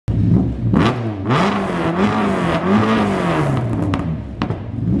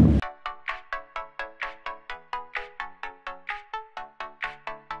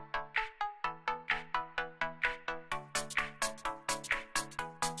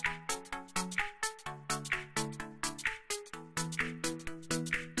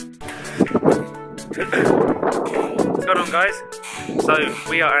What's going on, guys? So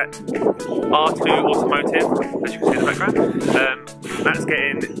we are at R2 Automotive, as you can see in the background. Matt's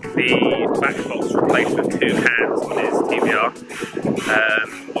getting the back box replaced with 2 hands on his TVR.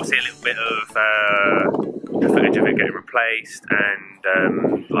 We'll see a little bit of footage of it getting replaced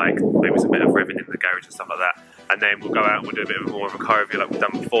and like maybe some bit of revving in the garage and stuff like that. And then we'll go out and we'll do a bit more of a car review like we've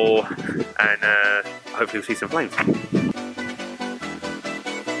done before, and hopefully we'll see some flames.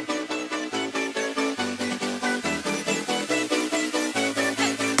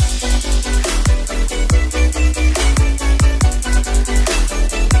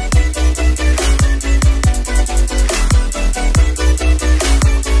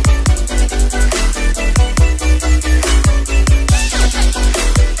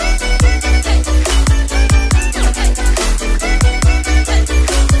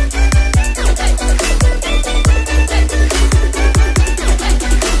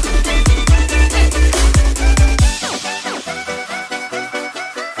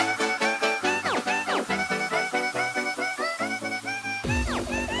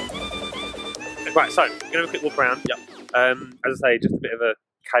 Right, so we're going to have a quick walk around. Yep. As I say, just a bit of a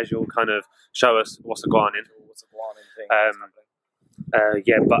casual kind of show us what's going on in. What's a thing?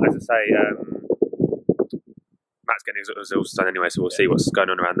 Yeah, but as I say, Matt's getting his exhaust done anyway, so we'll see what's going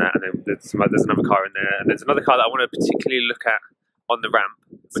on around that. And then there's another car in there, and there's another car that I want to particularly look at on the ramp,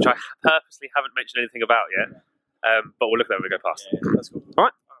 which I purposely haven't mentioned anything about yet. But we'll look at that when we go past. Yeah, that's cool. All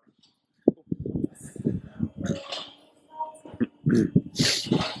right.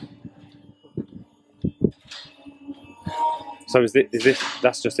 So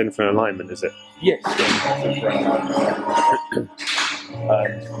that's just in for an alignment, is it? Yes.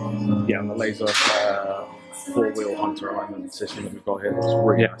 Yeah, the laser 4-wheel Hunter alignment system that we've got here. It's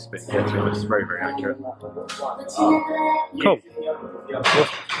really nice bit. Yeah, it's very, very accurate. Cool.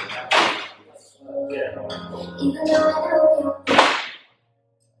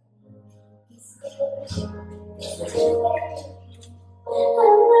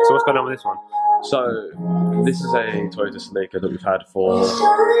 So what's going on with this one? So this is a Toyota Celica that we've had for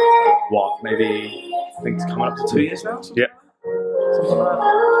what, maybe I think it's coming up to 2 years now. Yeah. Something like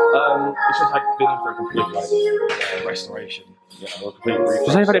that. It's just been in for a complete restoration. Yeah, or a complete refresh.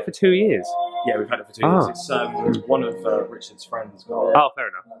 So you've had it for 2 years? Yeah, we've had it for 2 years. It's one of Richard's friends' cars. Oh, fair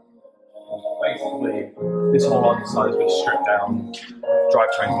enough. Basically, this whole underside has been stripped down.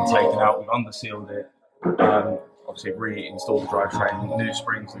 Drivetrain's been taken out. We've undersealed it. Obviously, reinstalled the drivetrain, new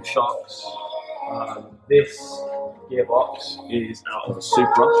springs and shocks. This gearbox is out of a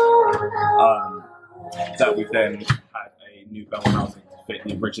Supra that we've then had a new bell housing to fit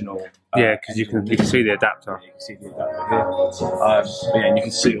the original. Yeah, because you can see the adapter. Yeah, you can see the adapter here. Yeah, and you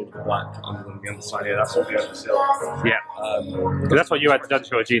can see all the black under the underside here. That's all the underseal. Yeah, because that's what you had done to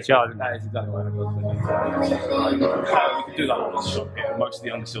your GTR, didn't that is exactly what I had done. We can do that on this shop here. Most of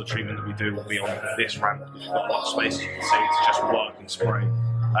the underseal treatment that we do will be on this ramp. We've got a lot of space, as you can see, to just work and spray.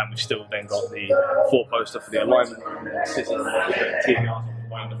 And we've still then got the 4-poster for the alignment, and then the system for the TVRs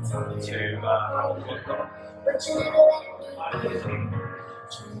on the window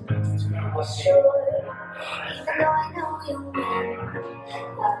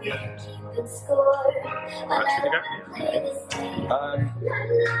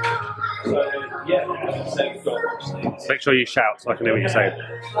Make sure you shout so I can hear what you're saying.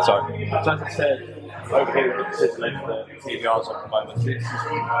 Sorry. So as I said, over here we've got the TVRs at the moment. This is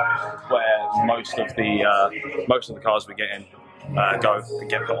where most of the cars we get in go and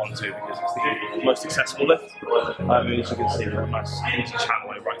get put onto, because it's the most accessible lift. As you can see, we've got a nice easy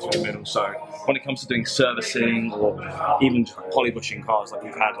channelway right through the middle. So when it comes to doing servicing or even polybushing cars, like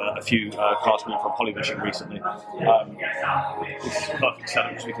we've had a few cars come in for polybushing recently, this is a perfect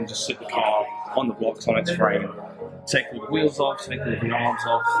setup because we can just sit the car on the blocks on its frame, take all the wheels off, take all the arms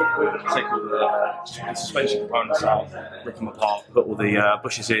off, take all the suspension components out, rip them apart, put all the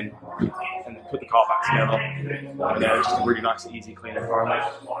bushes in, and then put the car back together. And it's just a really nice, easy, clean environment.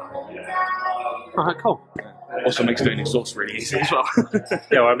 Alright, cool. Also makes doing exhaust really easy as well.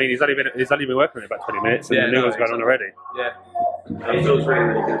 Yeah, well, I mean, he's only been working on it about 20 minutes, and the new one's going on already. Yeah. It feels really,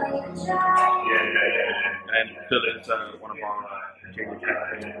 really good. And then Phil is one of our junior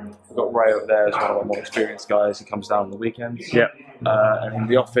techs. We've got Ray over there as one of our more experienced guys. He comes down on the weekends. Yeah. And in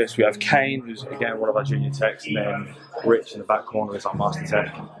the office we have Kane, who's again one of our junior techs, and then Rich in the back corner is our master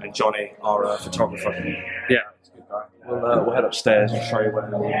tech, and Johnny, our photographer. Yeah. We'll head upstairs and show you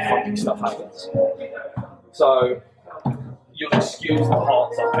where all the funky stuff happens. So you'll excuse the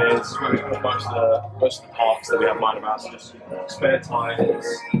parts up here. This is where we put most of the parts that we have lying around. So just spare tyres,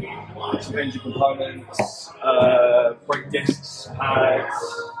 some engine components, brake discs, pads,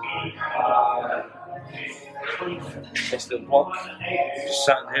 This little block, just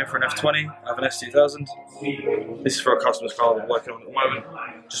sat here for an F20. I have an S2000. This is for a customer's car we're working on at the moment.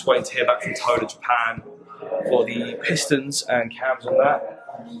 Just waiting to hear back from Toyota Japan for the pistons and cams on that.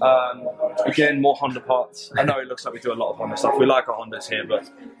 Again, more Honda parts. I know it looks like we do a lot of Honda stuff. We like our Hondas here, but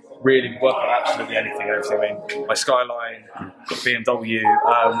really we work on absolutely anything and everything. I mean, my Skyline, BMW.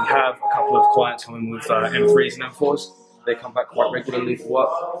 We have a couple of clients coming with M3s and M4s. They come back quite regularly for work.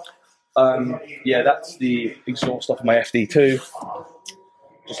 Yeah, that's the exhaust off of my FD2.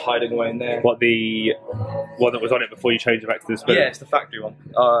 Just hiding away in there. What, the one that was on it before you changed it back to the spoon? Yeah, it's the factory one.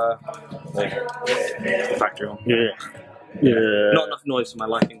 It's the factory one. Yeah. Yeah. Not enough noise for my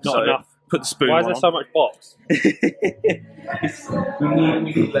liking. Not enough. Put the spoon Why on. is there so much box? we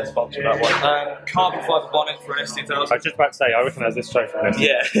need less box for that one. Carbon fibre bonnet for an S2000. I was just about to say, I recognise this straight from this.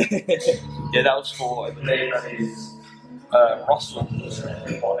 Yeah. Yeah, that was for, I believe that is Russell's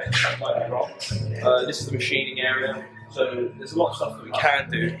bonnet. I might be wrong. This is the machining area. So there's a lot of stuff that we can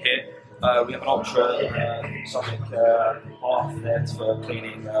do here. We have an ultrasonic bath there for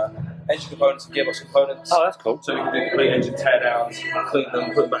cleaning engine components and gearbox components. Oh, that's cool. So we can do complete engine teardowns, clean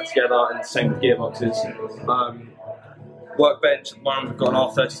them, put them back together, and the same with gearboxes. Workbench, at the moment we've got an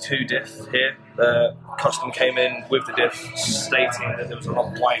R32 diff here. The customer came in with the diff stating that there was a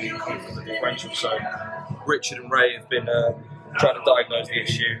lot of whining coming from the differential. So Richard and Ray have been trying to diagnose the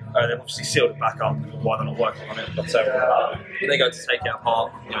issue. They've obviously sealed it back up, why they're not working on it. But when they go to take it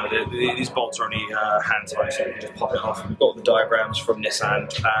apart, you know, these bolts are only hand tight, so we can just pop it off. We've got the diagrams from Nissan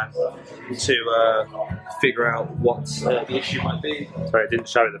Japan to figure out what the issue might be. Sorry, it didn't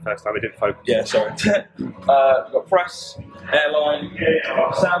show it the first time, it didn't focus. Yeah, sorry. We've got press, airline,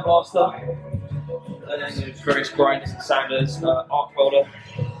 sandblaster, and then various grinders and sanders, arc welder.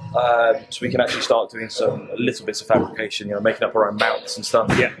 So we can actually start doing some little bits of fabrication, you know, making up our own mounts and stuff.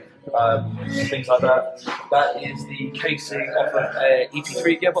 Yeah. Things like that. That is the casing of an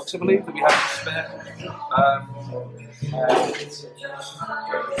EP3 gearbox, I believe, that we have to spare. And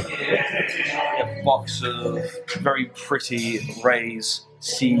here we have a box of very pretty Ray's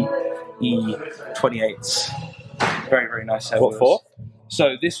CE28s. Very, very nice head. What for?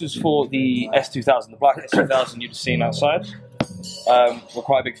 So this was for the S2000, the black S2000 you'd have seen outside. We're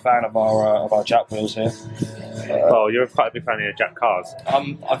quite a big fan of our Jap wheels here. Oh, you're quite a big fan of your Jap cars.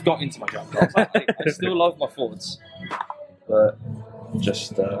 I've got into my Jap cars. I still love my Fords, but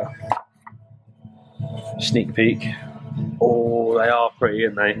just sneak peek. Oh, they are pretty,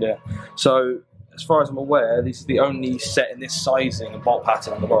 aren't they? Yeah. So as far as I'm aware, this is the only set in this sizing and bolt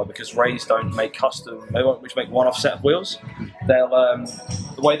pattern in the world, because Rays don't make custom. They won't make one-off set of wheels. They'll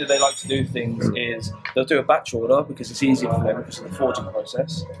the way that they like to do things is they'll do a batch order because it's easier for them because of the forging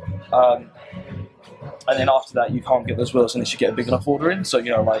process. And then after that, you can't get those wheels unless you get a big enough order in. So,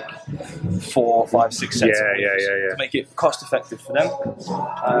 you know, like 4, 5, 6 sets of wheels to make it cost effective for them.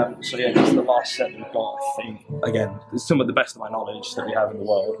 So yeah, this is the last set we've got, I think. Again, it's some of the best of my knowledge that we have in the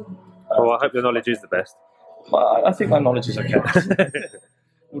world. Well, I hope your knowledge is the best. I think my knowledge is okay.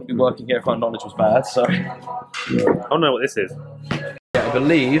 Wouldn't be working here if my knowledge was bad, so... I don't know what this is. Yeah, I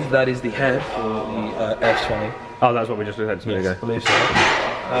believe that is the head for the F20. Oh, that's what we just looked at just a minute ago. I believe so.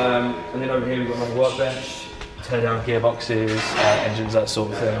 And then over here we've got another workbench, tear down gearboxes, engines, that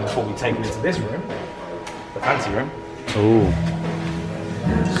sort of thing, before we take them into this room, the fancy room. Ooh.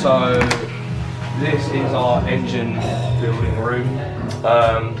 So, this is our engine building room.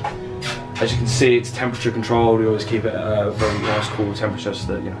 As you can see, it's temperature controlled. We always keep it at a very nice, cool temperature so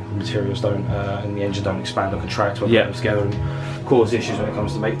that, you know, the materials don't and the engine don't expand or contract when they come together and cause issues when it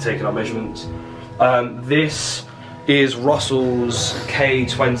comes to taking our measurements. This is Russell's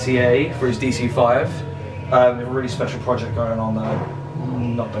K20A for his DC5. We have a really special project going on there.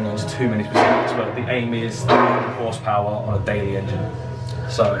 I'm not going into too many specifics, but the aim is 300 horsepower on a daily engine.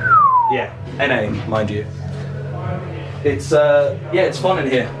 So, yeah, NA, mind you. It's yeah, it's fun in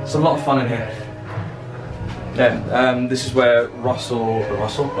here. It's a lot of fun in here. Yeah, this is where Richard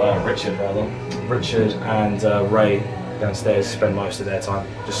and Ray downstairs spend most of their time,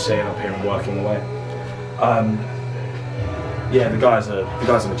 just sitting up here and working away. Yeah, the guys are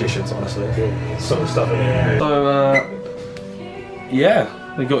magicians, honestly. Some of the stuff in here. So yeah,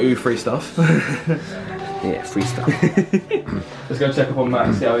 we got you free stuff. Yeah, free stuff. Let's go check up on Matt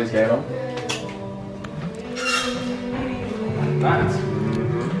and see how he's getting on. Matt,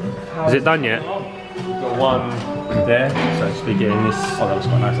 is it done yet? we've got one there, so to speak, getting this. Oh, that was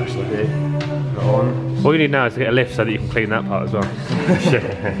quite nice actually. Got on. All you need now is to get a lift so that you can clean that part as well.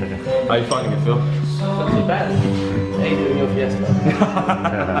 How are you finding it, Phil? Not too bad. How are you doing your Fiesta?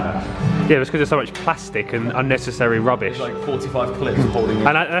 Yeah, it's because there's so much plastic and unnecessary rubbish. There's like 45 clips holding it.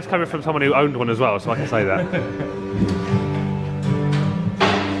 And that's coming from someone who owned one as well, so I can say that.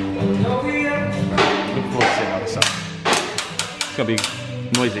 Look forward to seeing how this sounds. It's gonna be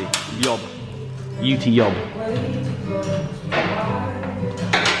noisy. Yob. UT yob.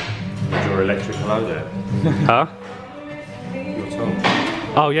 Your electric hello there. Huh? Your Tom.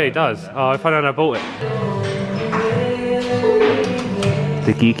 Oh yeah, he does. Oh, I found out I bought it.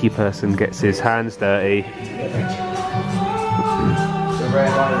 The geeky person gets his hands dirty.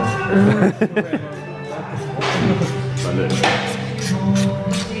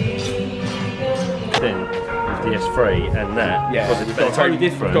 The S3 and that. Yeah, because it's very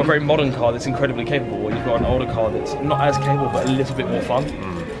different. You've got a very modern car that's incredibly capable, and you've got an older car that's not as capable but a little bit more fun.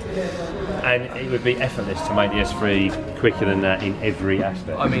 And it would be effortless to make the S3 quicker than that in every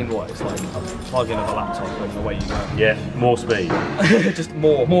aspect. I mean, what? It's like a plug-in of a laptop and away you go. Yeah, more speed. Just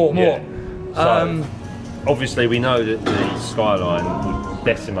more. Yeah. So, obviously we know that the Skyline would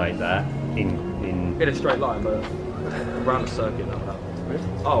decimate that in a straight line, but around a circuit that would have it.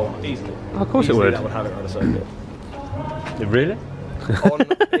 Oh, easily. Of course Easily it would. That would have it around a circuit. Really?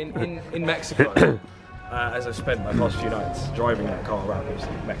 In Mexico, as I've spent my last few nights driving that car around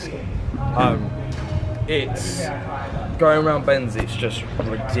Mexico, it's going around bends. It's just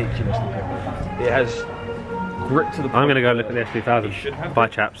ridiculously quick. It has grip to the. I'm going to go look at the S2000. Bye,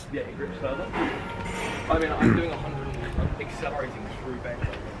 chaps. Yeah, it grips further. I mean, I'm doing 100, I'm accelerating through bends.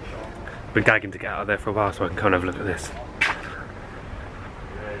 Been gagging to get out of there for a while, so I can come and have a look at this.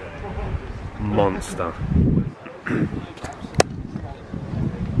 Monster.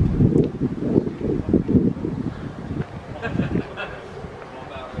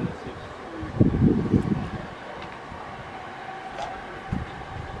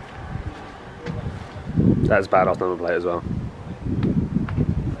 That's badass number plate as well.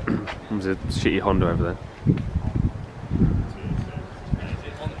 There's a shitty Honda over there.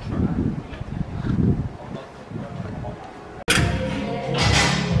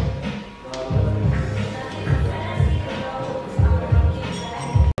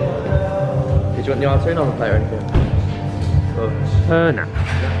 Did you want the R2 number plate or anything? No.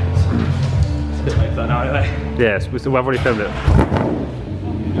 It's a bit late for that now anyway. Yes, we've already filmed it.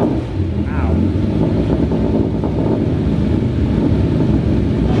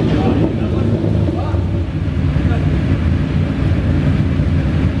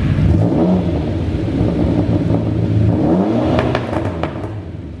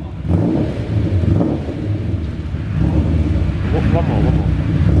 One more.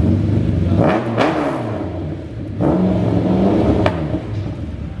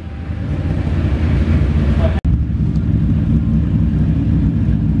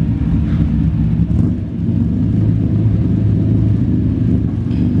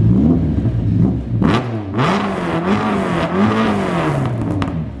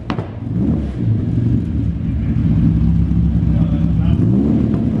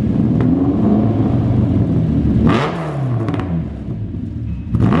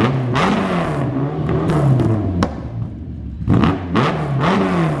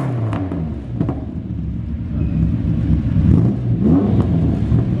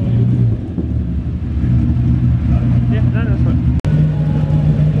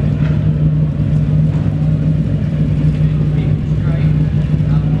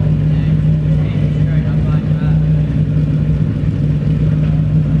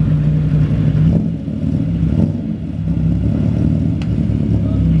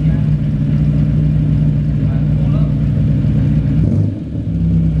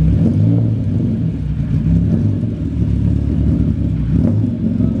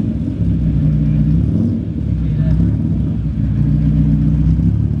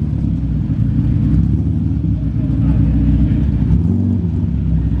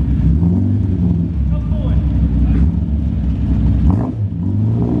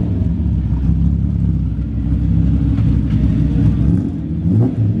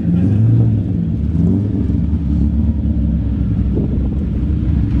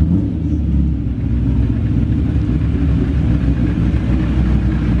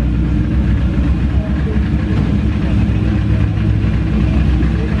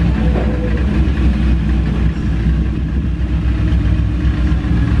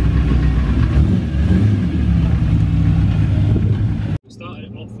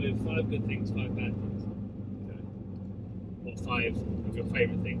 good things, 5 bad things. Okay. Or 5 of your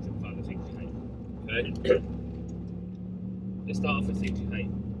favourite things and 5 of the things you hate. Okay? Let's start off with things you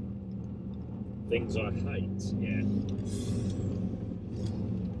hate. Things I hate, yeah.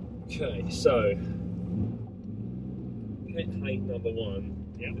 Okay, so pet hate number one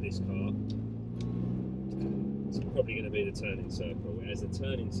for this car, it's probably going to be the turning circle. It has a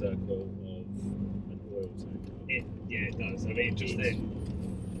turning circle of an oil tank. It does. I mean, just then.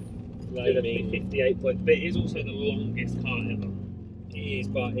 Flaming 58 point, but it is also the longest car ever. It is,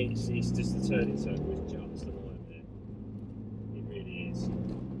 but it's just the turning circle is just a nightmare. It really is.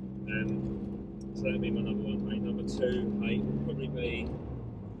 So that'd be my number one hate. Number two hate would probably be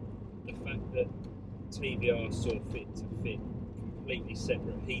the fact that TVRs saw fit to fit completely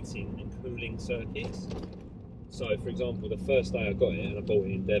separate heating and cooling circuits. So, for example, the first day I got it, and I bought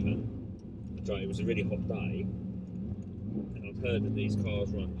it in Devon, it was a really hot day, and I've heard that these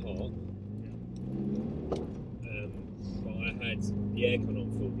cars run hot. But I had the aircon on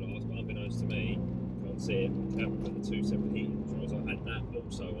full blast, but unbeknownst to me, you can't see it on camera, but the two separate heating controls, I had that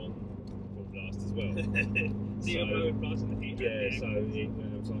also on full blast as well. So you're blowing blast in the heat. Yeah, so it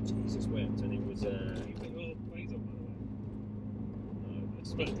was like Jesus wept, and it was. You put your blades on, by the way. No, I was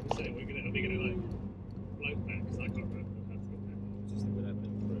supposed to say, are we going to like float back? Because I can't remember how to get back. Just think we'll have a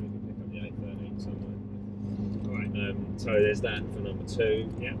little cruise and pick up the A13 somewhere. Alright. So there's that for number two.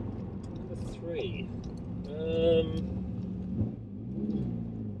 Yeah. Number three. I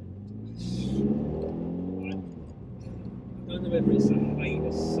don't know whether it's a hate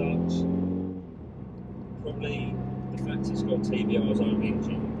as such. Probably the fact it's got TVR's own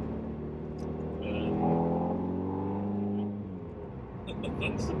engine.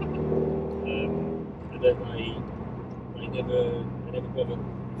 And then they never bothered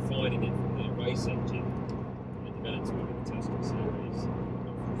refining it from the race engine and developed it within the Tuscan series,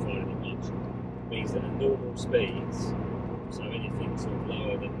 not refining it much. Means that at normal speeds, so anything sort of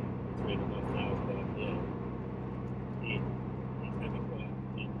lower than 3,500 RPM, it can be quite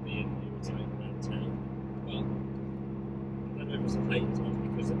bumpy and irritating around town. But I don't know if it's a hate as much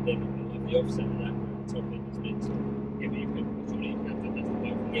because then I love the offset of that where the top end is mental. Yeah, but you could surely have that as the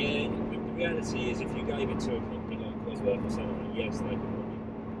boat. Yeah, the reality is if you gave it to a company like Cosworth or something, yes, they could probably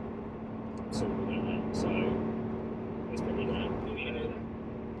sort all that out. So there's probably that.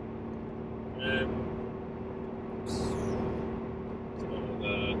 There's a lot of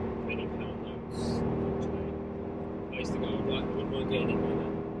penny pound notes, unfortunately. Place to go, right, I wouldn't mind getting it with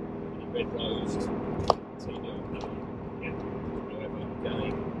a red rosed TVR panel. Yeah. However,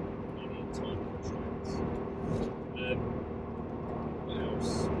 again, money and time contracts. What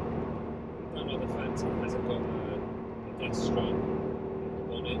else? I don't like the fact it hasn't got a gas strut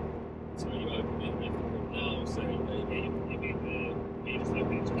on it, so you open it and you have to pull it out. So you just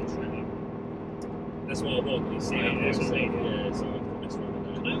open it to control it. That's what I want. You see, yeah, so I can mess around with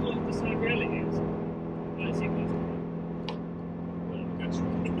that. I know what the Sagrelli is. I see what's Well, gas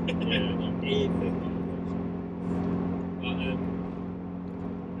strut. Yeah, not everything.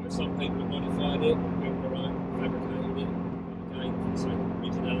 But some people have modified it, built their own, fabricated it, again, for the sake of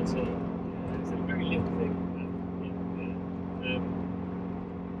originality. it's a very little thing.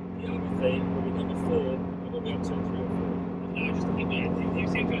 The other thing, probably number four, what are we up to, 3 or 4? No, just to keep my you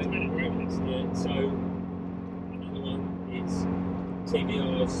seem to have made it around this. Yeah, so another one is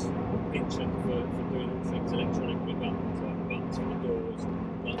TVR's penchant for doing all things electronic with buttons, like buttons for the doors,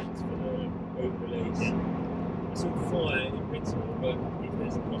 buttons for the boot release. It's all fine in principle, but if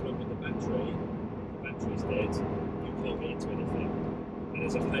there's a problem with the battery's dead, you can't get into anything. And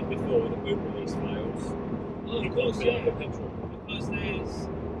as I've had before, the boot release fails. Oh, you of can't course, fill up yeah. the petrol. Because there's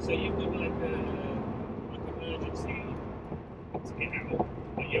so you've got like emergency to get out,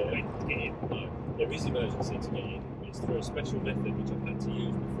 but you're waiting to get in. No, there is emergency to get in. It's through a special method which I've had to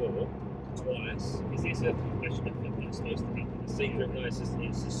use before, twice. Is this a question that that's supposed to happen? A secret, no, it's a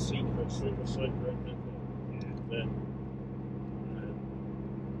secret, super method. That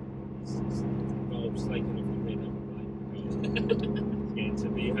it involves taking off the pin up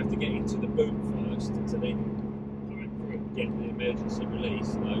but you have to get into the boot first to then get the emergency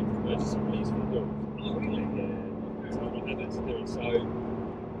release, emergency release for the door. Oh, really? Yeah, so I've had that to do it. So,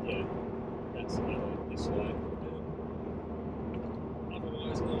 yeah, that's another dislike.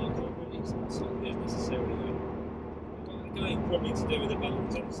 Otherwise, no, I can't really dislike it necessarily. Again, probably to do with the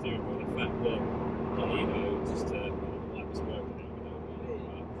buttons on the steering wheel, the fact that, just like it's working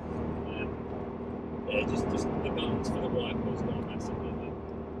out, yeah, just the buttons for the wipers, not a massive number.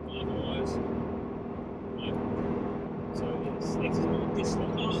 But otherwise, no. So it's not a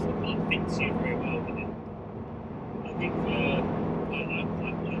dislike. The car fits you very well, doesn't it? I think I'm a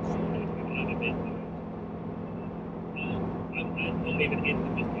bit. I'm not even in the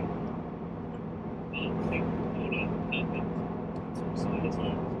bucket. I think all are perfect. So it's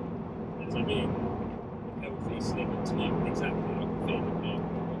like, I mean, healthy, slim and tight, exactly like a fit in the car.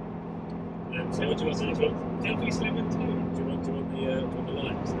 And so So what do you want to do? Do you want the lemon too? Do you want the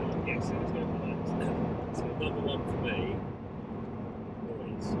limes? Yes, let's go for the limes. So number one for me,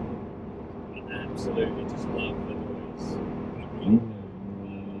 noise. I absolutely just love the noise. I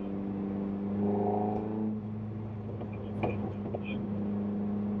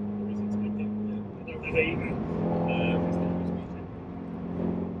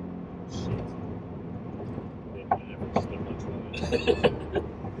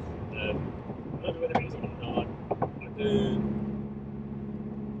don't know whether it is or not. I do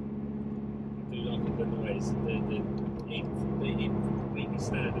like the noise. Even from completely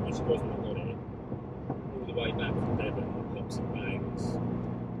standard, which was when I got it, all the way back from Devon, the pops and bangs.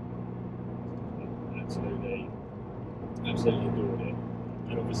 Absolutely adored it.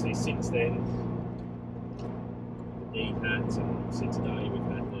 And obviously since then, the knee hats, and obviously today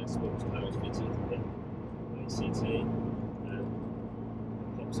we've had the sports powers fitted, the ACT.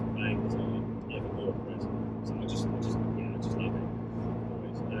 And bangs are ever more present. So I just love it.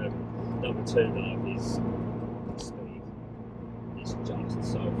 Number two love is speed. It's just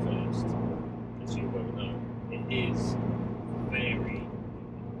so fast, as you well know. It is very,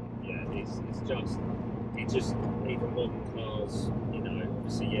 it's just even modern cars,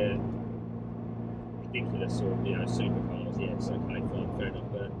 obviously ridiculous or supercars. Yes, okay, fine, fair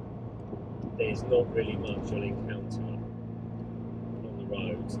enough, but there's not really much you'll encounter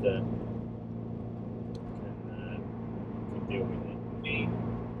roads that can deal with it.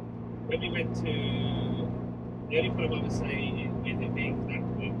 When we went to, the only problem I would say with it being that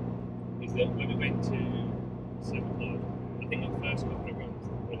quick is that when we went to Seven, I think our first couple of runs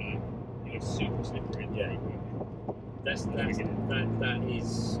were like, super slippery. Yeah, that is an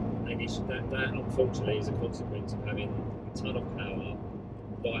issue. That unfortunately is a consequence of having a ton of power,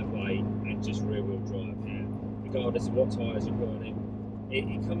 lightweight, and just rear wheel drive. Yeah. Regardless of what tyres you've got on it. It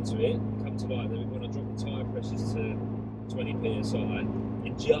come to light that when I dropped the tyre pressures to 20 psi,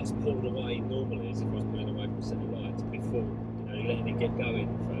 it just pulled away normally as if I was pulling away from a set of lights before, letting it get going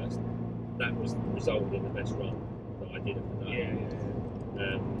first. That was resulted in the best run that I did of the day.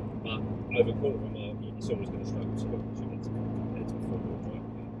 Yeah. But over a quarter of a mile, it's always going to struggle to look compared to a four-wheel drive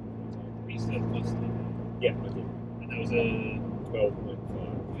car. You said Boston? Yeah, I did. And that was a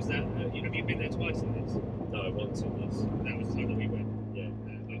 12.5. Was that, have you been there twice in this? No, once in this. That was the time that we went. Yeah.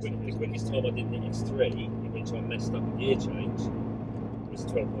 The quickest time I did in the X3, in which I messed up a gear change, was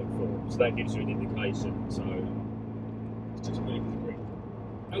 12.4. So that gives you an indication. So It's just really good grip.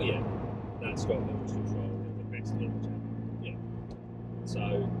 oh yeah, that's got launch control and the best launch. Yeah.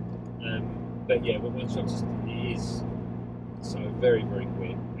 So, but yeah, but once it is so very, very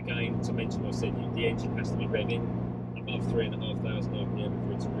quick. Again, to mention what I said, the engine has to be revving above 3,500 RPM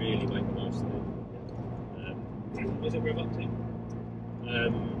for it to really make the most of it. What does it rev up to?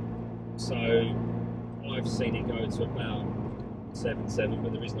 So I've seen it go to about 7.7,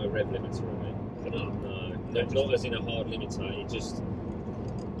 but there is no rev limiter on it. No, not as in a hard limiter. It just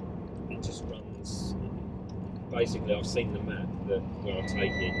runs. Basically, I've seen the map where I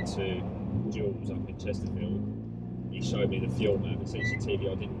take it to Jules up in Chesterfield. He showed me the fuel map. Essentially,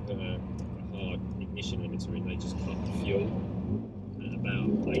 TVR didn't put a hard ignition limiter in. They just cut the fuel at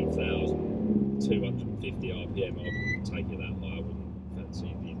about 8,250 RPM. I wouldn't take it that high. I wouldn't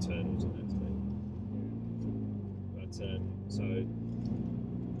fancy the internals on that thing. But so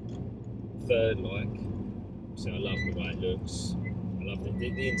third, so I love the way it looks. I love the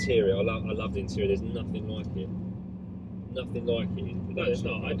interior. I love the interior. There's nothing like it. Nothing like it in production. No, it's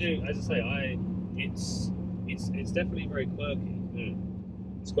not. I do, as I say, it's definitely very quirky.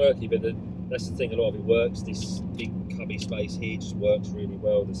 It's quirky, but that's the thing. A lot of it works. This big cubby space here just works really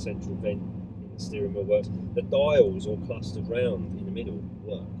well. The central vent in the steering wheel works. The dials all clustered round in the middle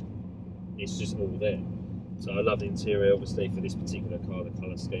work. It's just all there. So I love the interior. Obviously, for this particular car, the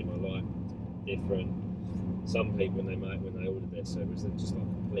colour scheme I like different. Some people when they ordered their servers, they're just like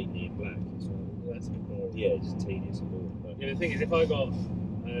completely in black. It's like, well, that's a bit boring. Yeah, it's just tedious and boring. But Yeah, the thing is, if I got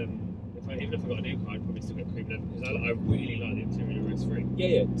even if I got a new car, I'd probably still get cream leather because I really like the interior of S3.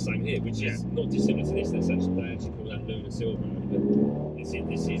 yeah, same here. Which is not dissimilar to this. They actually call that Lunar Silver. But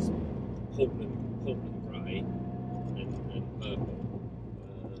this is Portland grey and purple.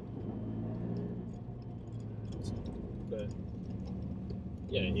 But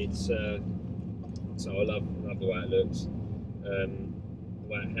yeah, it's so I love the way it looks. The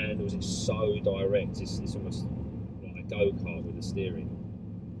way it handles, it's so direct. It's almost like a go-kart with the steering.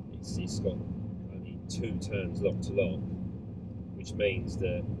 It's got only 2 turns lock to lock, which means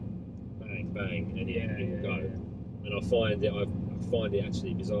that bang bang and it will go. And I find it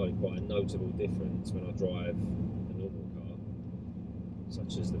actually bizarrely quite a notable difference when I drive a normal car.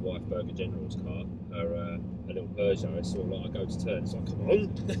 such as the wife Burger General's car, her little Peugeot, it's sort of like I go to turn, it's like, come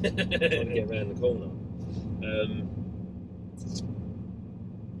on, trying to get around the corner.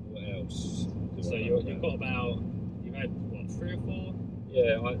 What else? So you've got about, you've had what, 3 or 4?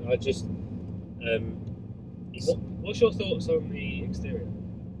 Yeah, I just. What's your thoughts on the exterior?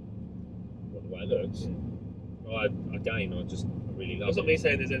 What, the way it looks? I really love That's it. not me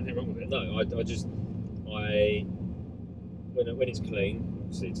saying there's anything wrong with it. No, when it's clean,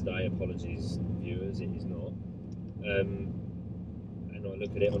 obviously today, apologies viewers, it is not. And I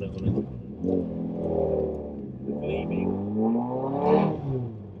look at it on a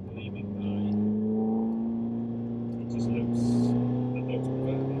gleaming day. It just looks perfect.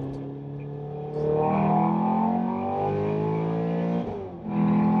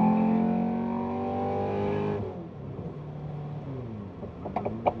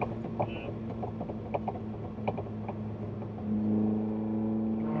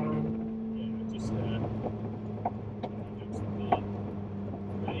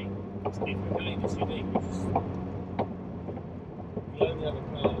 It's different again, it's unique. The only other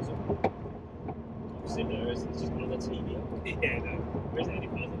cars I've seen there is it's just another TVR. Yeah, no. There isn't any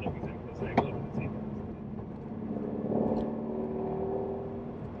cars that look exactly the same. Other than the TVRs.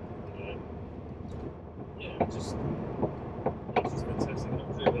 Yeah, it's just fantastic. And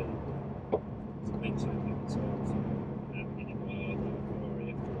I've driven, as I mentioned a couple of times, Minibar, Ferrari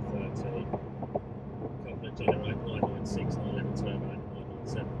F430, a couple of Generate 996, 911 Turbo, and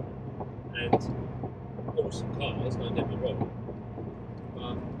 997. And awesome cars, don't get me wrong,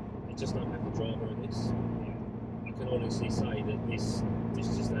 but it just don't have the drama in this. I can honestly say that this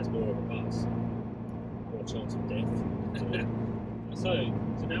just has more of a buzz, more chance of death. So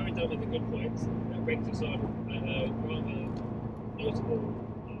now we're done with the good points. That brings us on rather notable.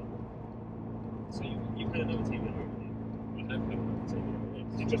 So you've had another TVR, haven't you? I have had another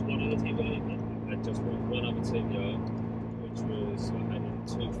TVR. Is it just one other TVR you've had? I had just one other TVR, which was I had in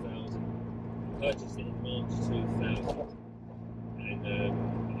 2000. Purchased it in March 2000, and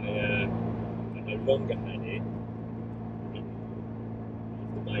I no longer had it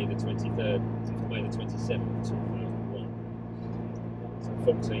after May the 23rd, May the 27th, 2001. So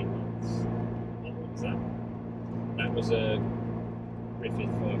 14 months. What was that? That was a Griffith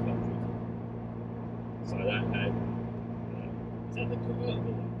 500. So that had. Is that the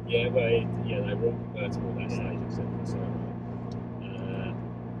convertible one? Yeah, well, they were all convertible at that stage, except for so.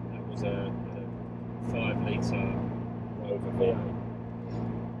 That was a 5-litre Rover V8.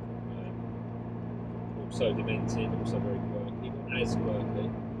 Also demented, also very quirky, not as quirky.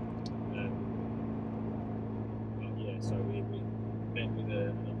 But yeah, so we met with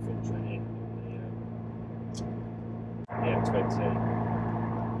an unfortunate end on the M20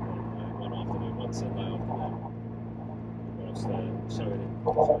 one afternoon, one Sunday afternoon, whilst showing it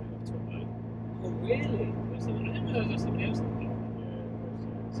off to a mate. Oh really? I didn't realise there was somebody else in the car.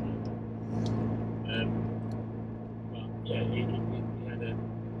 But yeah, he had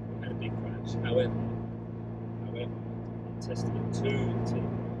a big crash. However, in testament to the team,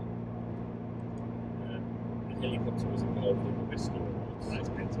 the helicopter was involved in the rescue of us. That's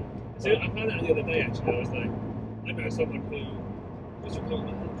mental. So I found out the other day actually. I was like, I know someone who was recording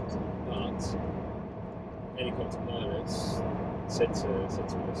the helicopter, but helicopter pilots said to the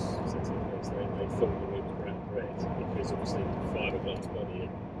police they thought that we was brown bread because obviously the fiberglass body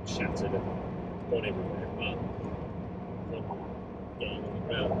had shattered and gone everywhere. But upon getting on the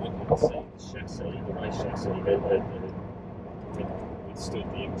ground, looking to see the chassis, the race chassis, had withstood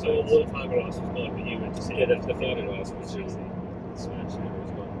the impact. so all the fiberglass was gone, but you went to see Yeah, it. the fiberglass was smashed. It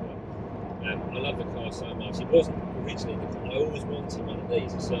was gone. I love the car so much. It wasn't originally the car. I always wanted one of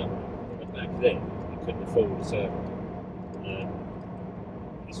these, a Servo, but back then I couldn't afford a Servo.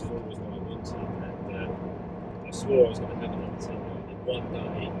 This was always what I wanted, and I swore I was going to have another TVR. And then one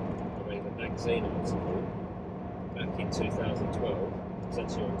day, I read a magazine article back in 2012. It was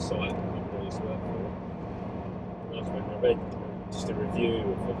actually on site, the company I used to work for. And I read just a review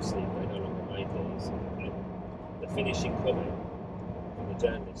of, obviously, they no longer made these. And the finishing comment from the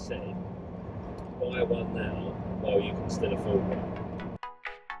journalist said, buy one now while you can still afford one.